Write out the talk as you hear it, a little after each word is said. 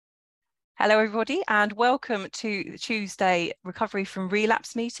Hello, everybody, and welcome to the Tuesday Recovery from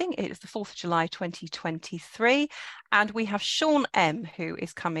Relapse meeting. It is the 4th of July 2023, and we have Shawn M, who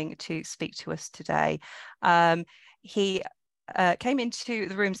is coming to speak to us today. He came into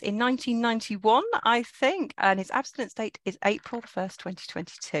the rooms in 1991, I think, and his abstinence date is April 1st,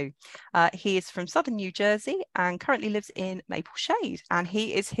 2022. He is from Southern New Jersey and currently lives in Maple Shade, and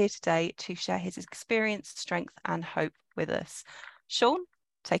he is here today to share his experience, strength, and hope with us. Shawn,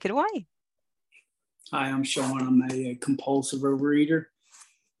 take it away. Hi, I'm Shawn. I'm a compulsive overeater,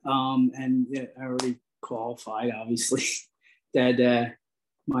 and I already qualified, obviously, that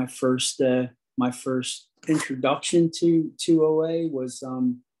my first introduction to OA was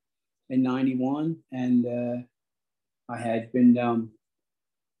in '91, and I had been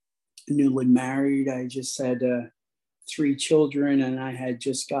newly married. I just had 3 children, and I had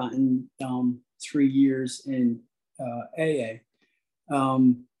just gotten 3 years in AA,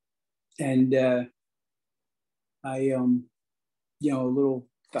 and I I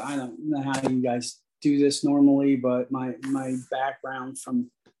don't know how you guys do this normally, but my background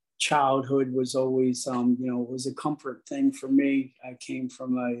from childhood was always, it was a comfort thing for me. I came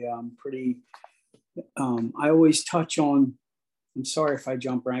from a I always touch on, I'm sorry if I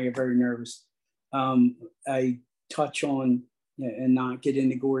jump around, I get very nervous. I touch on and not get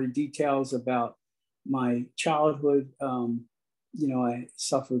into gory details about my childhood. I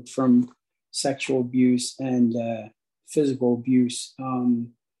suffered from sexual abuse and physical abuse.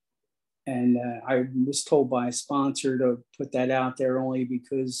 And I was told by a sponsor to put that out there only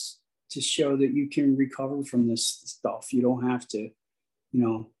because to show that you can recover from this stuff. You don't have to,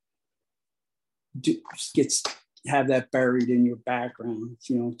 have that buried in your background.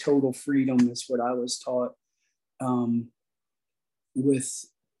 Total freedom is what I was taught with,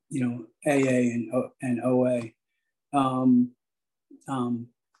 AA and OA.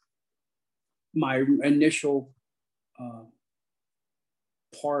 My initial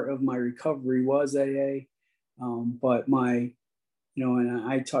part of my recovery was AA, but and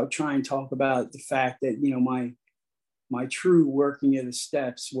I try and talk about the fact that my true working of the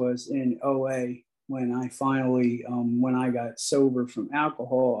steps was in OA when I finally when I got sober from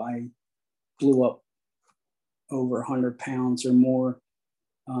alcohol. I blew up over 100 pounds or more,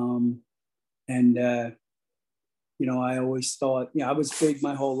 I always thought, I was big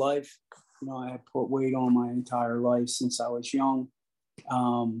my whole life. I had put weight on my entire life since I was young.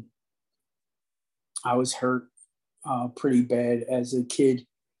 I was hurt pretty bad as a kid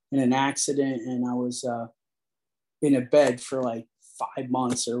in an accident, and I was in a bed for like 5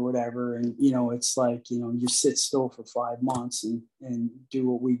 months or whatever. And, it's like, you sit still for 5 months and do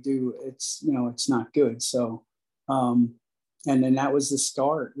what we do. It's, it's not good. So, and then that was the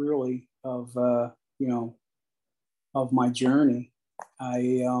start really of, of my journey.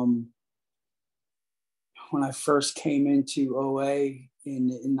 When I first came into OA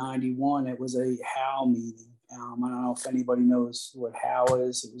in 91, it was a HOW meeting. I don't know if anybody knows what HOW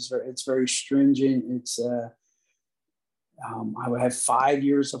is. It's very stringent. It's I would have 5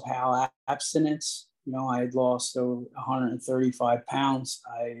 years of HOW abstinence. I had lost over 135 pounds.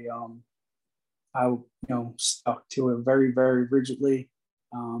 I stuck to it very, very rigidly.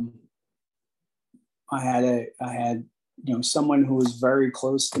 I had someone who was very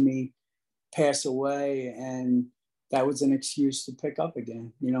close to me pass away, and that was an excuse to pick up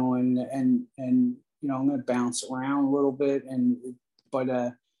again, and I'm going to bounce around a little bit. But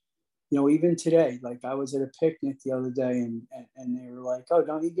even today, like I was at a picnic the other day and they were like, "Oh,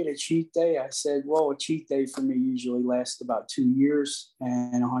 don't you get a cheat day?" I said, "Well, a cheat day for me usually lasts about 2 years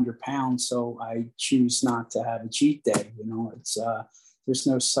and 100 pounds. So I choose not to have a cheat day. It's, there's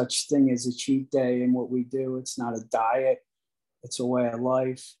no such thing as a cheat day in what we do. It's not a diet. It's a way of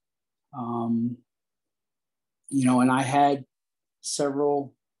life." And I had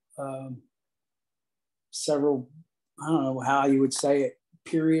several, I don't know how you would say it,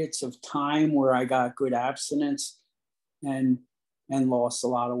 periods of time where I got good abstinence and lost a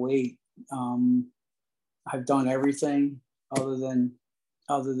lot of weight. I've done everything other than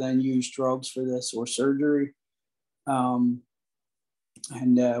use drugs for this or surgery. And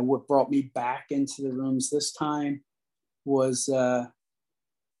what brought me back into the rooms this time was,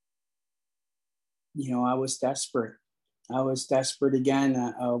 I was desperate. I was desperate again.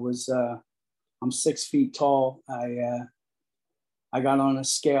 I'm 6 feet tall. I got on a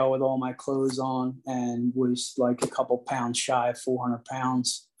scale with all my clothes on and was like a couple pounds shy of 400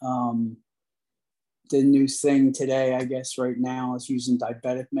 pounds. The new thing today, I guess right now, is using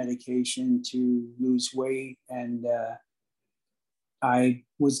diabetic medication to lose weight. And I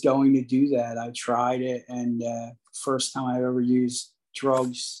was going to do that. I tried it. And first time I ever used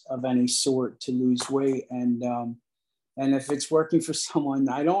drugs of any sort to lose weight. And if it's working for someone,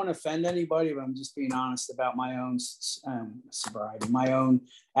 I don't want to offend anybody, but I'm just being honest about my own sobriety, my own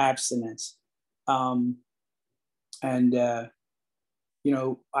abstinence. You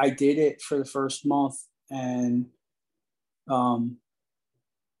know, I did it for the first month, and then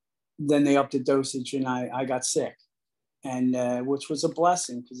they upped the dosage, and I got sick, and which was a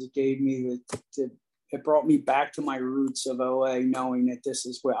blessing, because it gave me it brought me back to my roots of OA, knowing that this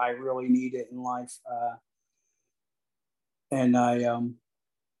is what I really needed in life. And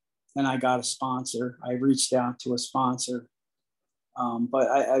I got a sponsor. I reached out to a sponsor, but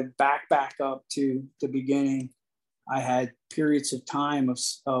I back up to the beginning. I had periods of time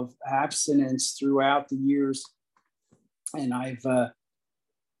of abstinence throughout the years, and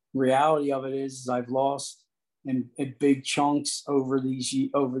reality of it is I've lost in big chunks over the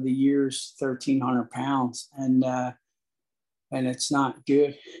years 1,300 pounds, and it's not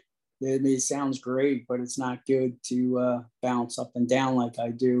good. It sounds great, but it's not good to bounce up and down like I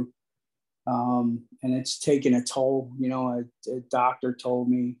do. And it's taken a toll. You know, a doctor told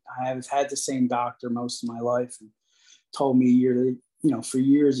me, I have had the same doctor most of my life, and told me, for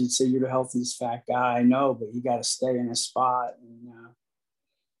years, he'd say, you're the healthiest fat guy I know, but you got to stay in a spot.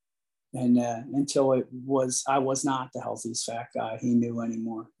 And until I was not the healthiest fat guy he knew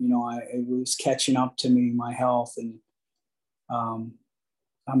anymore. You know, it was catching up to me, my health. And I'm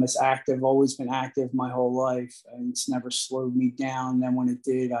always been active my whole life, and it's never slowed me down. And then when it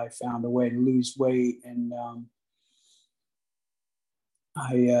did, I found a way to lose weight. And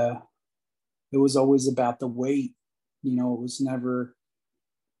it was always about the weight. You know, it was never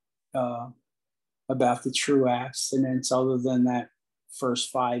about the true abstinence, other than that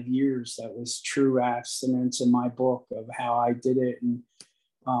first 5 years. That was true abstinence in my book of how I did it.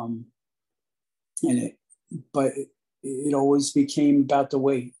 But it always became about the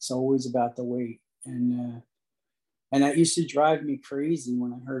weight. It's always about the weight. And that used to drive me crazy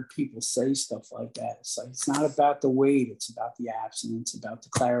when I heard people say stuff like that. It's like, it's not about the weight. It's about the abstinence, about the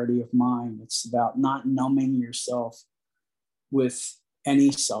clarity of mind. It's about not numbing yourself with any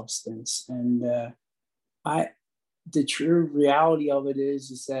substance. And the true reality of it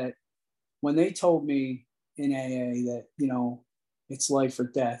is that when they told me in AA that, you know, it's life or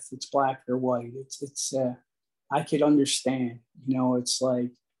death, it's black or white, it's I could understand, you know, it's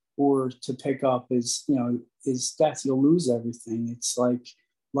like, or to pick up is, you know, is death, you'll lose everything. It's like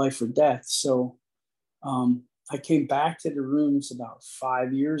life or death. So I came back to the rooms about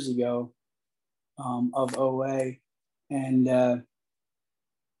 5 years ago of OA, and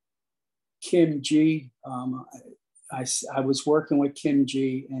Kim G, I was working with Kim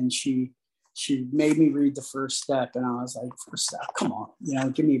G, and she made me read the first step, and I was like, first step, come on, you know,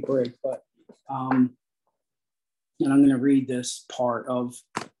 give me a break. But and I'm going to read this part of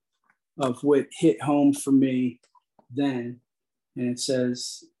what hit home for me then. And it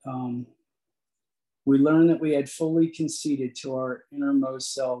says, we learned that we had fully conceded to our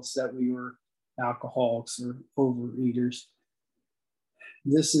innermost selves that we were alcoholics or overeaters.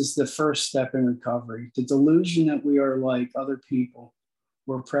 This is the first step in recovery. The delusion that we are like other people,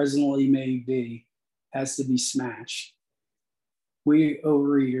 or presently may be, has to be smashed. We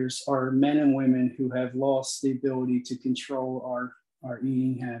overeaters are men and women who have lost the ability to control our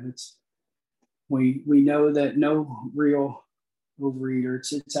eating habits. We know that no real overeater,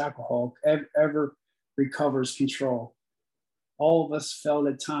 it's alcoholic, ever recovers control. All of us felt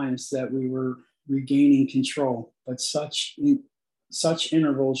at times that we were regaining control, but such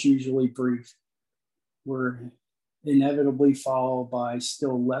intervals, usually brief, were inevitably followed by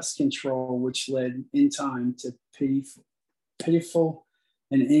still less control, which led in time to pitiful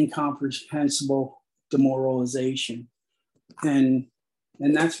and incomprehensible demoralization. And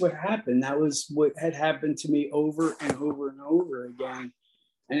that's what happened. That was what had happened to me over and over and over again.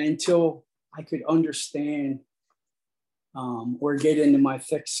 And until I could understand or get into my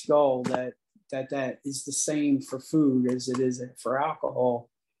thick skull that is the same for food as it is for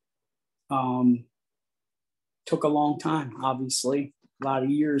alcohol, took a long time, obviously. A lot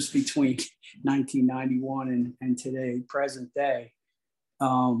of years between 1991 and today, present day.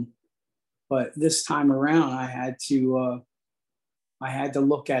 But this time around, I had to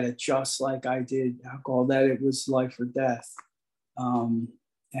look at it just like I did alcohol, that it was life or death. And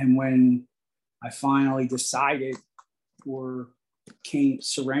when I finally decided or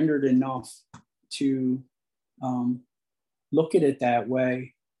surrendered enough to look at it that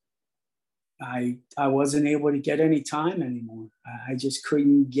way, I wasn't able to get any time anymore. I just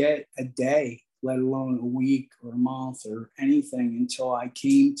couldn't get a day, let alone a week or a month or anything, until I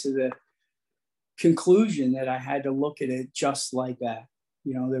came to the conclusion that I had to look at it just like that.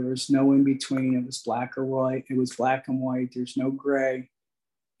 You know, there was no in between. It was black or white. It was black and white. There's no gray.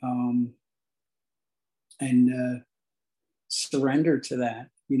 And surrender to that,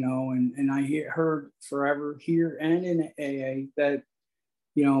 you know, and I heard forever here and in AA that,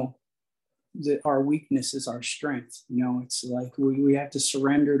 you know, that our weakness is our strength. You know, it's like we have to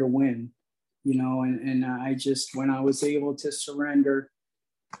surrender to win, you know, and I just, when I was able to surrender,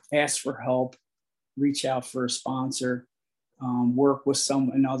 ask for help, reach out for a sponsor, work with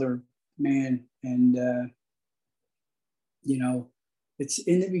another man. And, you know, it's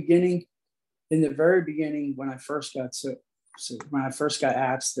in the very beginning, when I first got when I first got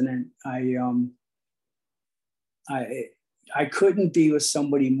abstinent, I couldn't be with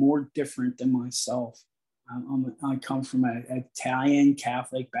somebody more different than myself. I come from an Italian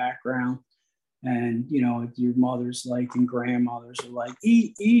Catholic background, and you know, your mother's like, and grandmothers are like,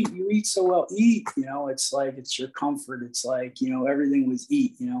 eat, you eat so well, eat. You know, it's like, it's your comfort. It's like, you know, everything was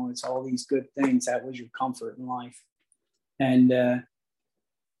eat. You know, it's all these good things. That was your comfort in life. And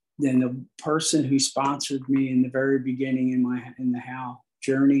then the person who sponsored me in the very beginning in the How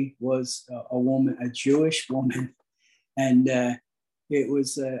journey was a woman, a Jewish woman. And it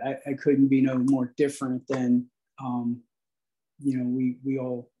was, I couldn't be no more different than, you know, we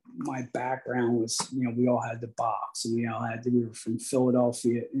all, my background was, you know, we all had the box, and we were from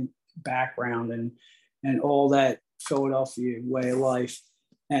Philadelphia background and all that Philadelphia way of life.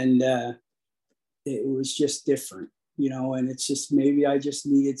 And it was just different, you know, and it's just, maybe I just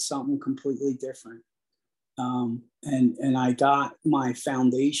needed something completely different. And I got my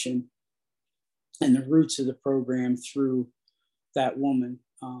foundation and the roots of the program through that woman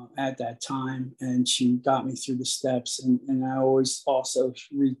at that time. And she got me through the steps. And I always also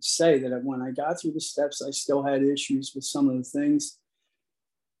say that when I got through the steps, I still had issues with some of the things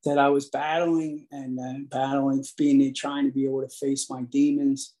that I was battling, and trying to be able to face my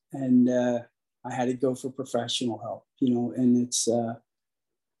demons. And I had to go for professional help, you know, and it's, and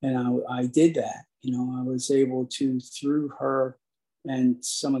I did that. You know, I was able to, through her and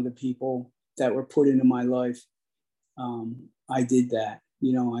some of the people that were put into my life, I did that.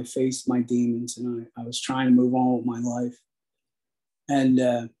 You know, I faced my demons, and I was trying to move on with my life. And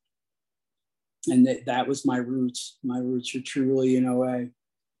that was my roots. My roots are truly in OA.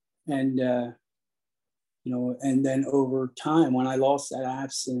 And, you know, and then over time, when I lost that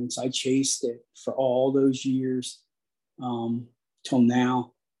abstinence, I chased it for all those years till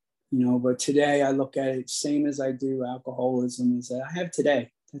now. You know, but today I look at it same as I do alcoholism, is that I have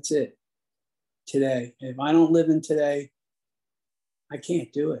today. That's it. Today. If I don't live in today, I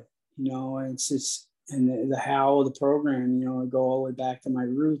can't do it. You know, and it's just, and the how of the program, you know, I go all the way back to my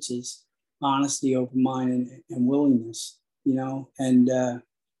roots is honesty, open mind, and willingness, you know, and,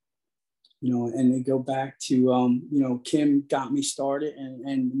 you know, and they go back to, you know, Kim got me started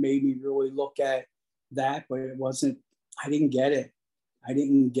and made me really look at that, but it wasn't, I didn't get it. I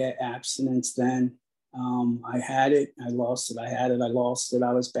didn't get abstinence then. I had it, I lost it. I had it, I lost it.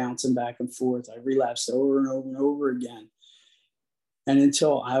 I was bouncing back and forth. I relapsed over and over and over again. And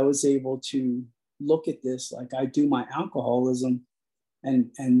until I was able to look at this like I do my alcoholism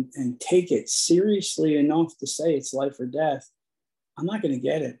and take it seriously enough to say it's life or death, I'm not going to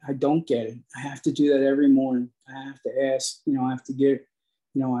get it. I don't get it. I have to do that every morning. I have to ask, you know, I have to get,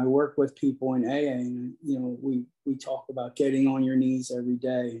 you know, I work with people in AA, and, you know, we talk about getting on your knees every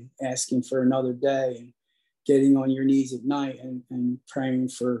day and asking for another day, and getting on your knees at night and praying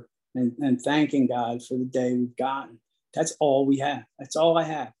for and thanking God for the day we've gotten. That's all we have. That's all I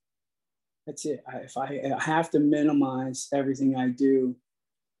have. That's it. I have to minimize everything I do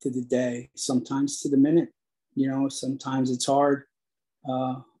to the day, sometimes to the minute. You know, sometimes it's hard.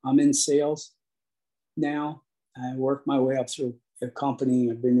 I'm in sales now. I work my way up through a company.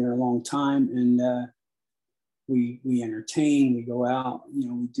 I've been there a long time, and we entertain, we go out, you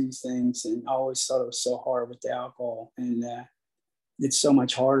know, we do things. And I always thought it was so hard with the alcohol, and it's so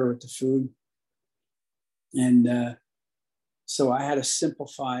much harder with the food. And so I had to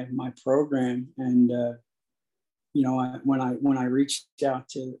simplify my program. And you know, when I reached out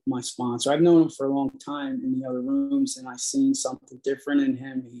to my sponsor, I've known him for a long time in the other rooms, and I seen something different in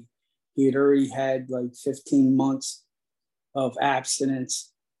him. He had already had like 15 months of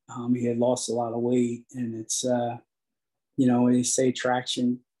abstinence. He had lost a lot of weight, and it's, you know, they say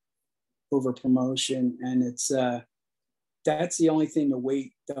traction over promotion. And it's, that's the only thing the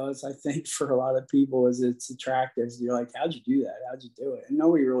weight does, I think, for a lot of people, is it's attractive. You're like, how'd you do that? How'd you do it? And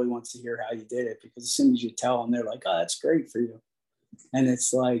nobody really wants to hear how you did it, because as soon as you tell them, they're like, oh, that's great for you. And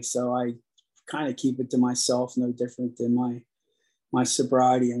it's like, so I kind of keep it to myself, no different than my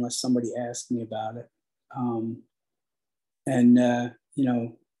sobriety unless somebody asked me about it.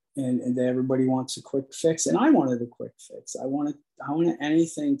 And everybody wants a quick fix, and I wanted a quick fix. I wanted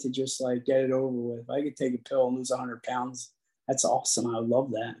anything to just like get it over with. If I could take a pill and lose 100 pounds, that's awesome. I would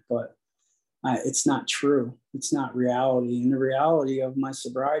love that, but it's not true. It's not reality. And the reality of my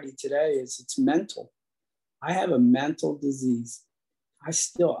sobriety today is it's mental. I have a mental disease.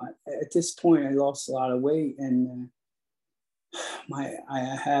 At this point, I lost a lot of weight, and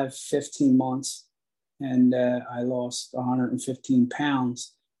I have 15 months, and I lost 115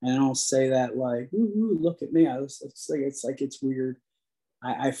 pounds. And I don't say that like, ooh, look at me. It's like it's weird.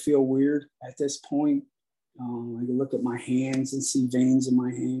 I feel weird at this point. I can look at my hands and see veins in my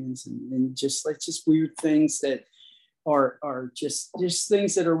hands, and just weird things that are just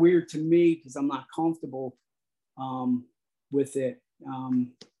things that are weird to me because I'm not comfortable with it.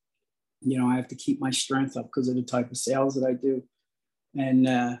 I have to keep my strength up because of the type of sales that I do, and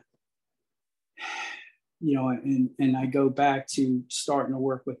and I go back to starting to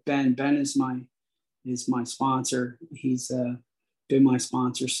work with Ben. Ben is my sponsor. He's been my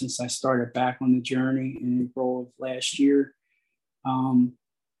sponsor since I started back on the journey in April of last year.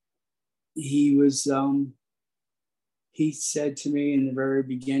 He said to me in the very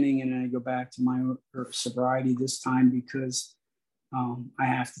beginning, and I go back to my sobriety this time because I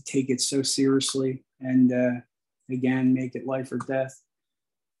have to take it so seriously and again, make it life or death.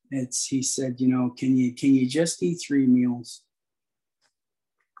 He said, can you just eat 3 meals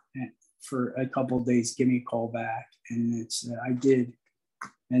for a couple of days? Give me a call back. And I did.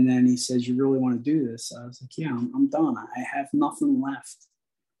 And then he says, you really want to do this? I was like, yeah, I'm done. I have nothing left.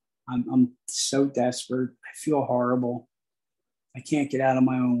 I'm so desperate. I feel horrible. I can't get out of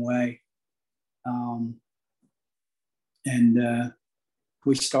my own way.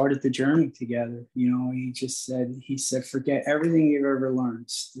 We started the journey together. He said, forget everything you've ever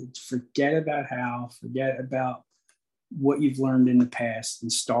learned. Forget about what you've learned in the past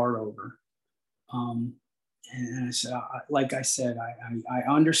and start over. And I said, like I said, I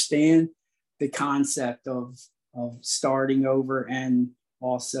understand the concept of starting over and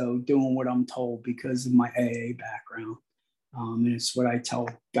also doing what I'm told because of my AA background. And it's what I tell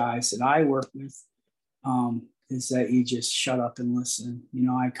guys that I work with. Is that you just shut up and listen.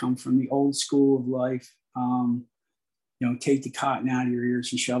 I come from the old school of life. Take the cotton out of your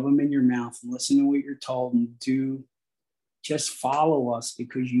ears and shove them in your mouth and listen to what you're told and just follow us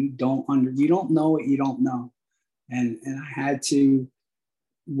because you don't know what you don't know. And I had to,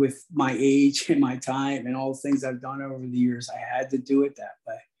 with my age and my time and all the things I've done over the years, I had to do it that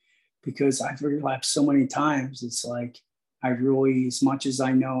way because I've relapsed so many times. It's like, as much as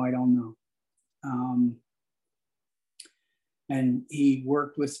I know, I don't know. And he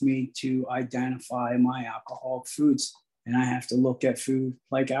worked with me to identify my alcoholic foods. And I have to look at food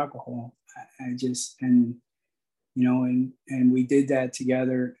like alcohol. And we did that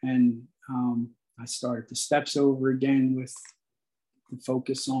together. And I started the steps over again with the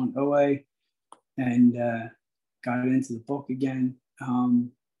focus on OA and got into the book again.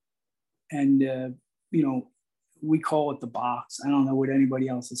 We call it the box. I don't know what anybody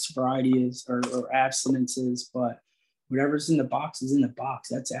else's sobriety is or abstinence is, but whatever's in the box is in the box.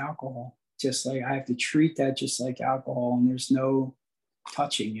 That's alcohol. Just like I have to treat that just like alcohol, and there's no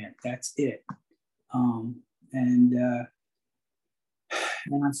touching it. That's it. And I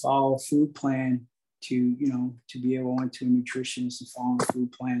follow a food plan to be able, I went to a nutritionist and follow a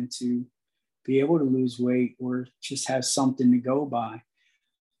food plan to be able to lose weight or just have something to go by.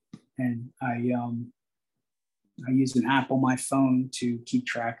 And I use an app on my phone to keep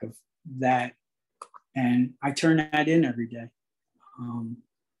track of that. And I turn that in every day.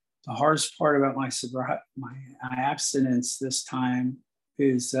 The hardest part about my abstinence this time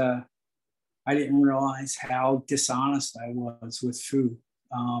is I didn't realize how dishonest I was with food.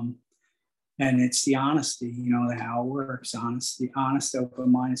 And it's the honesty, how it works. Honest,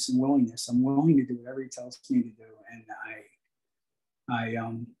 open-mindedness, and willingness. I'm willing to do whatever he tells me to do. And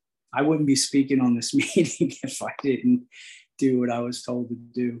I wouldn't be speaking on this meeting if I didn't do what I was told to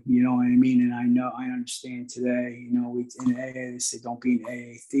do. You know what I mean? And I understand today, in AA, they say, don't be an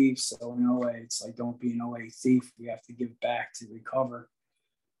AA thief. So in OA, it's like, don't be an OA thief. We have to give back to recover.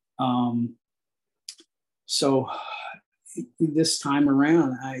 So this time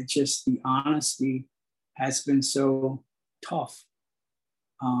around, the honesty has been so tough.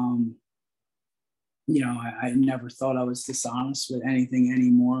 I never thought I was dishonest with anything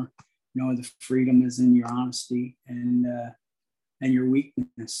anymore. The freedom is in your honesty and your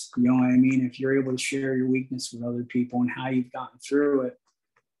weakness. You know what I mean? If you're able to share your weakness with other people and how you've gotten through it,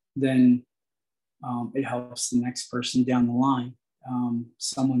 then it helps the next person down the line.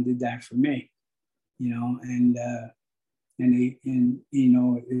 someone did that for me, you know, and you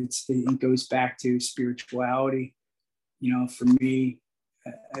know, it goes back to spirituality. You know, for me,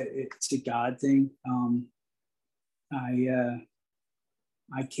 it's a God thing.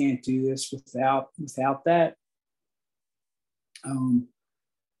 I can't do this without that. You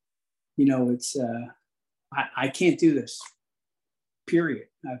know, it's I can't do this. Period.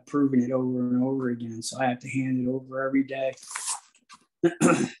 I've proven it over and over again. So I have to hand it over every day.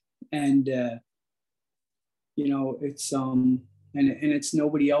 And you know, it's and it's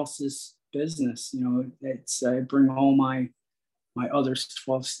nobody else's business. You know, it's I bring all my other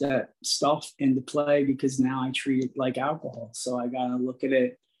 12-step stuff into play because now I treat it like alcohol. So I got to look at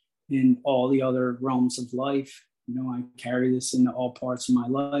it in all the other realms of life. You know, I carry this into all parts of my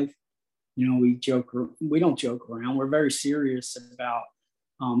life. You know, we don't joke around. We're very serious about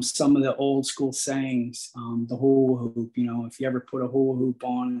some of the old school sayings, the hula hoop. You know, if you ever put a hula hoop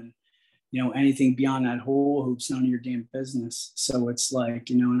on, and you know, anything beyond that hula hoop's none of your damn business. So it's like,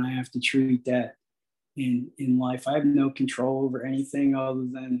 you know, and I have to treat that in life. I have no control over anything other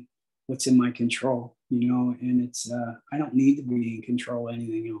than what's in my control, you know, and it's I don't need to be in control of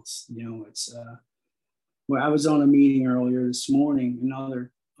anything else. You know, it's well, I was on a meeting earlier this morning,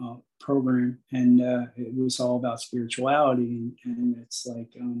 another program, and it was all about spirituality, and it's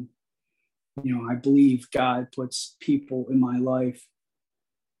like you know, I believe God puts people in my life.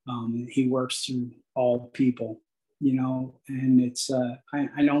 He works through all people, you know, and it's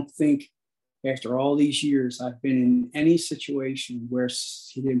I don't think after all these years I've been in any situation where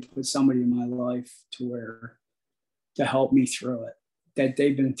he didn't put somebody in my life to help me through it, that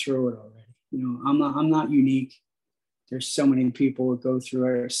they've been through it already. You know, I'm not unique. There's so many people that go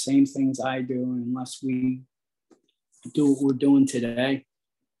through the same things I do, and unless we do what we're doing today,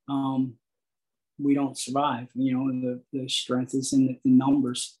 we don't survive. You know, the strength is in the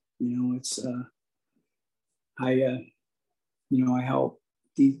numbers. You know, it's you know, I help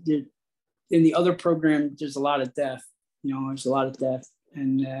in the other program. There's a lot of death. You know, there's a lot of death,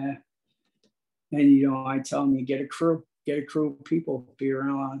 and you know, I tell them, you get a crew of people, be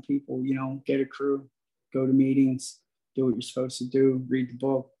around a lot of people. You know, get a crew, go to meetings, do what you're supposed to do, read the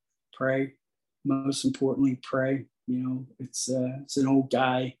book, pray. Most importantly, pray. You know, it's an old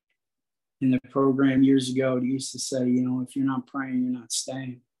guy in the program years ago that used to say, you know, if you're not praying, you're not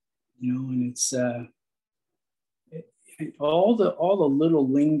staying. You know, and it's all the little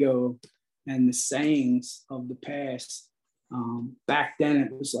lingo and the sayings of the past. Back then,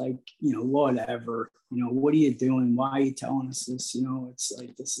 it was like, you know, whatever. You know, what are you doing? Why are you telling us this? You know, it's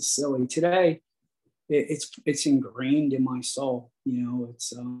like, this is silly. Today, it's ingrained in my soul. You know,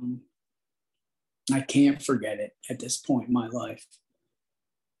 it's I can't forget it at this point in my life.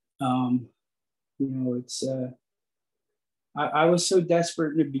 You know, it's I was so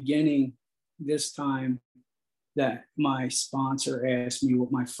desperate in the beginning this time that my sponsor asked me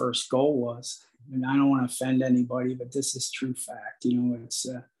what my first goal was. And I don't want to offend anybody, but this is true fact. You know, it's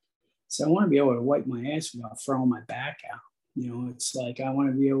so I want to be able to wipe my ass without throwing my back out. You know, it's like I want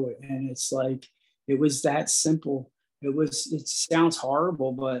to be able to, and it's like it was that simple. It sounds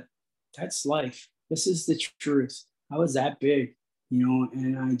horrible, but that's life. This is the truth. I was that big, you know,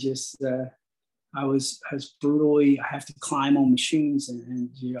 and I just I was brutally. I have to climb on machines, and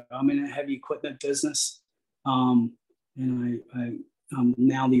you know, I'm in a heavy equipment business, and I'm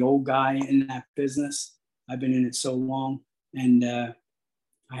now the old guy in that business. I've been in it so long, and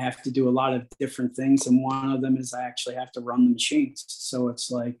I have to do a lot of different things, and one of them is I actually have to run the machines. So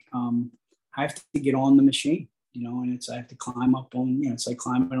it's like I have to get on the machine, you know, and I have to climb up on, you know, it's like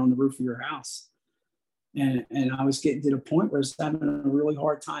climbing on the roof of your house. And I was getting to the point where I was having a really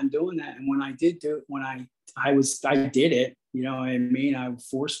hard time doing that. And when I did do it, when I did it, you know what I mean? I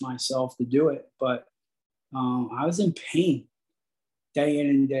forced myself to do it, but I was in pain day in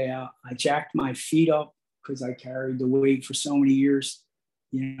and day out. I jacked my feet up because I carried the weight for so many years.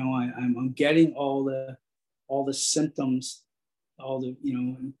 You know, I'm getting all the symptoms, all the, you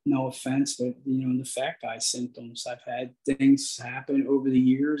know, no offense, but, you know, the fat guy symptoms. I've had things happen over the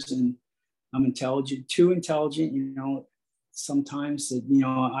years, and I'm too intelligent, you know, sometimes that, you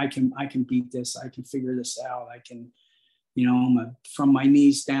know, I can beat this. I can figure this out. I can, you know, from my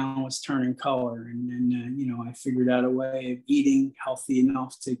knees down was turning color. And then, you know, I figured out a way of eating healthy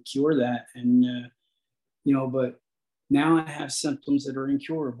enough to cure that. And, you know, but now I have symptoms that are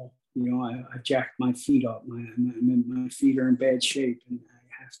incurable. You know, I jacked my feet up. My feet are in bad shape, and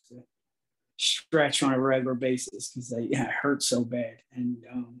I have to stretch on a regular basis because they hurt so bad. And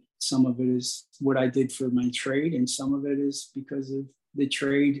some of it is what I did for my trade, and some of it is because of the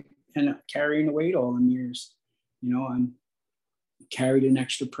trade and carrying the weight all them years. You know, carried an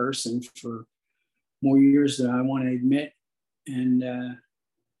extra person for more years than I want to admit. And,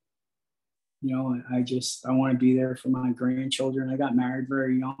 I want to be there for my grandchildren. I got married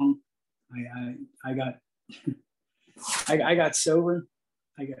very young. I got, I got sober.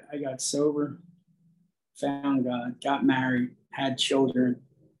 I got sober, found God, got married, had children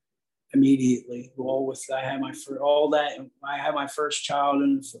immediately. I had my first child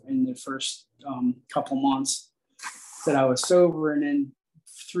in the first couple months that I was sober, and then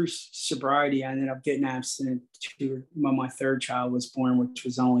through sobriety, I ended up getting abstinent when my third child was born, which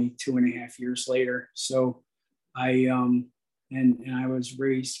was only 2.5 years later. So I and I was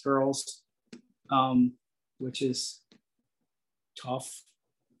raised girls, which is tough.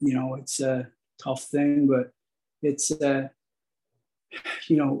 It's a tough thing, but it's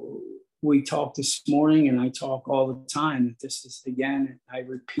we talked this morning, and I talk all the time that this is, again, I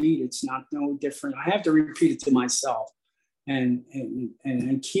repeat, it's not no different. I have to repeat it to myself, and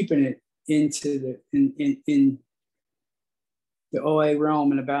keeping it into in the OA realm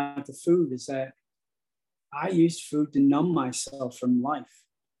and about the food is that I used food to numb myself from life,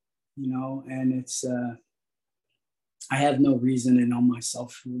 and it's I have no reason to numb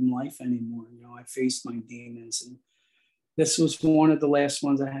myself from life anymore. I faced my demons, and this was one of the last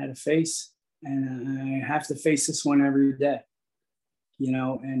ones I had to face, and I have to face this one every day,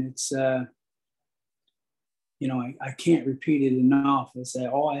 and it's, I can't repeat it enough. It's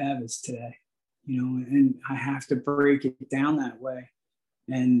that all I have is today, and I have to break it down that way.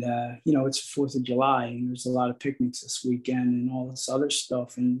 And, it's the 4th of July, and there's a lot of picnics this weekend and all this other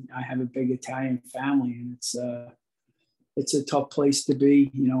stuff. And I have a big Italian family, and it's a tough place to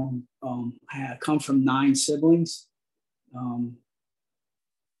be. I come from 9 siblings.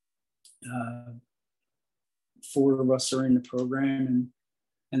 4 of us are in the program,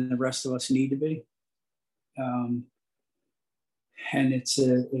 and the rest of us need to be. And it's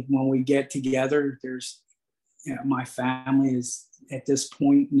when we get together, there's, my family is at this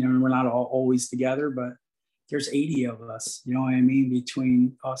point, we're not always together, but there's 80 of us, you know what I mean,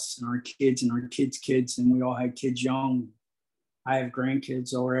 between us and our kids and our kids' kids, and we all had kids young. I have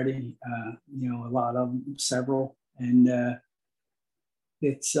grandkids already, a lot of them, several, and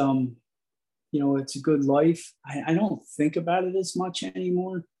it's it's a good life. I don't think about it as much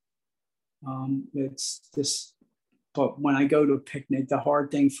anymore. It's just, but when I go to a picnic, the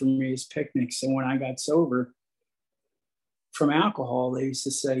hard thing for me is picnics. So when I got sober from alcohol, they used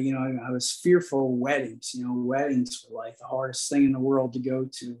to say, I was fearful of weddings. Weddings were like the hardest thing in the world to go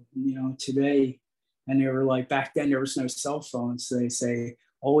to, today. And they were like, back then there was no cell phones. So they say,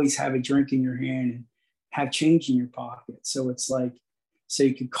 always have a drink in your hand and have change in your pocket. So it's like, so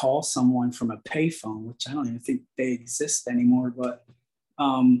you could call someone from a payphone, which I don't even think they exist anymore. But,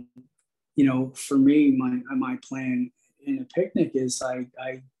 for me, my plan in a picnic is I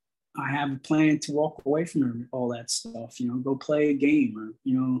have a plan to walk away from all that stuff, go play a game or,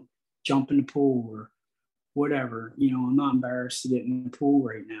 jump in the pool or whatever. I'm not embarrassed to get in the pool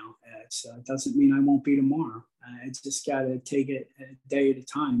right now. It doesn't mean I won't be tomorrow. I just got to take it a day at a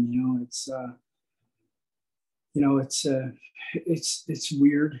time. It's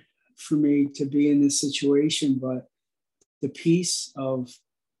weird for me to be in this situation, but the peace of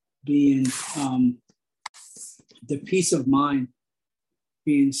being, the peace of mind,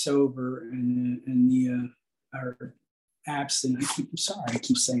 being sober and or abstinent. I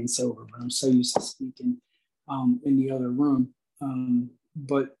keep saying sober, but I'm so used to speaking in the other room.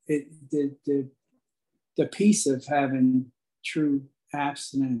 But the peace of having true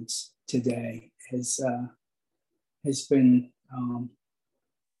abstinence today has been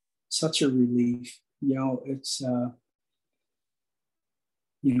such a relief. It's I'm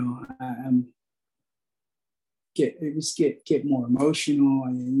get more emotional,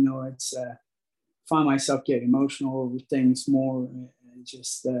 and it's find myself getting emotional over things more, and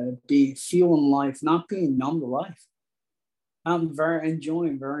just feeling life, not being numb to life. I'm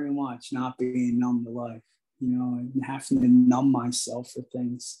enjoying very much not being numb to life, and having to numb myself for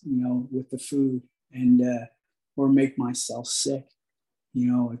things, with the food and or make myself sick.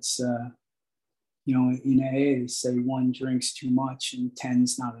 It's in AA they say 1 drink's too much and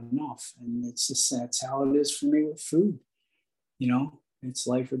 10's not enough, and that's how it is for me with food. It's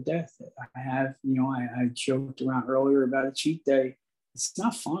life or death. I have, I joked around earlier about a cheat day. It's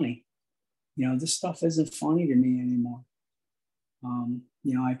not funny. This stuff isn't funny to me anymore.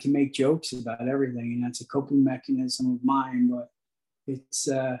 I can make jokes about everything, and that's a coping mechanism of mine, but it's,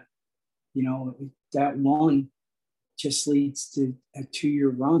 that one just leads to a 2-year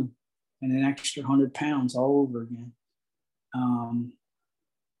run and an extra 100 pounds all over again.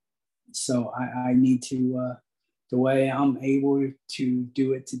 So I need to the way I'm able to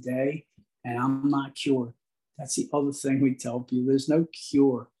do it today, and I'm not cured. That's the other thing we tell people. There's no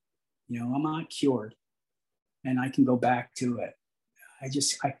cure. I'm not cured, and I can go back to it.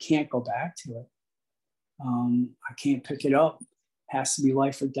 I can't go back to it. I can't pick it up. It has to be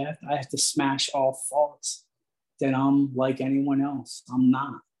life or death. I have to smash all thoughts that I'm like anyone else. I'm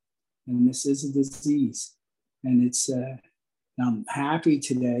not. And this is a disease. And I'm happy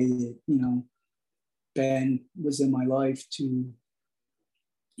today that, Ben was in my life to,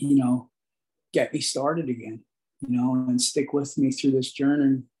 get me started again, and stick with me through this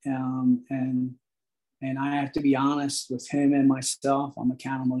journey. And I have to be honest with him and myself. I'm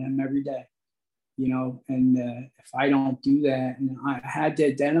accountable to him every day. And if I don't do that, and I had to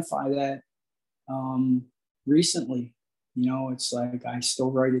identify that recently, it's like I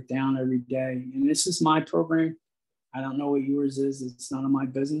still write it down every day. And this is my program. I don't know what yours is. It's none of my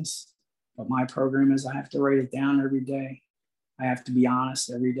business. But my program is I have to write it down every day. I have to be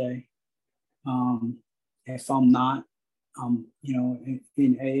honest every day. If I'm not, in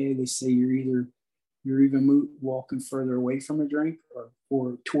AA, they say you're even walking further away from a drink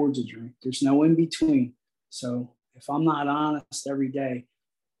or towards a drink. There's no in between. So if I'm not honest every day,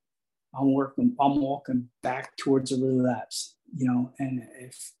 I'm walking back towards a relapse, and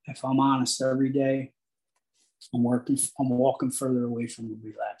if I'm honest every day, I'm walking further away from the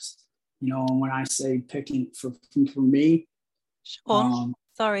relapse. And when I say picking for me, Shawn,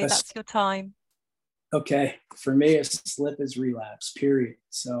 sorry, that's your time. Okay. For me, a slip is relapse, period.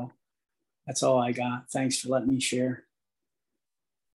 So that's all I got. Thanks for letting me share.